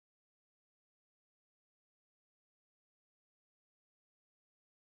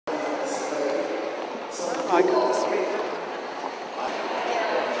my goodness me. So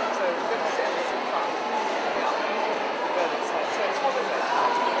good to see some fun. Really excited. So it's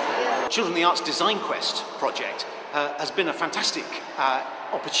holiday. Children in the Arts DesignQuest project has been a fantastic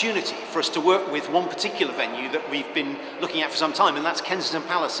opportunity for us to work with one particular venue that we've been looking at for some time, and that's Kensington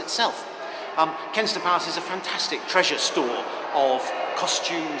Palace itself. Kensington Palace is a fantastic treasure store of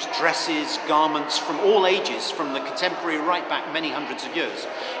costumes, dresses, garments from all ages, from the contemporary right back many hundreds of years.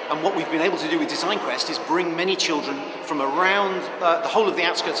 And what we've been able to do with DesignQuest is bring many children from around the whole of the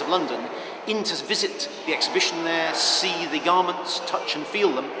outskirts of London in to visit the exhibition there, see the garments, touch and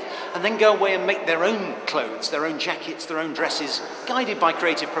feel them, and then go away and make their own clothes, their own jackets, their own dresses, guided by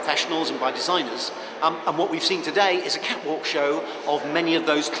creative professionals and by designers. And what we've seen today is a catwalk show of many of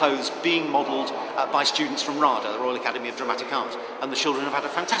those clothes being modelled by students from RADA, the Royal Academy of Dramatic Art. And the children have had a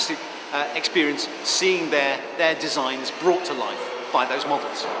fantastic experience seeing their designs brought to life by those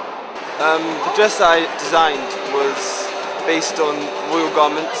models. The dress I designed was based on royal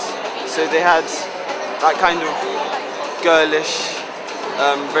garments, so they had that kind of girlish,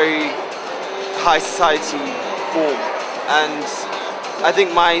 very high society form, and I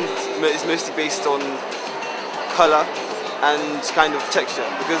think mine is mostly based on colour and kind of texture,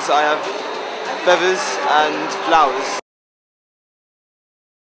 because I have feathers and flowers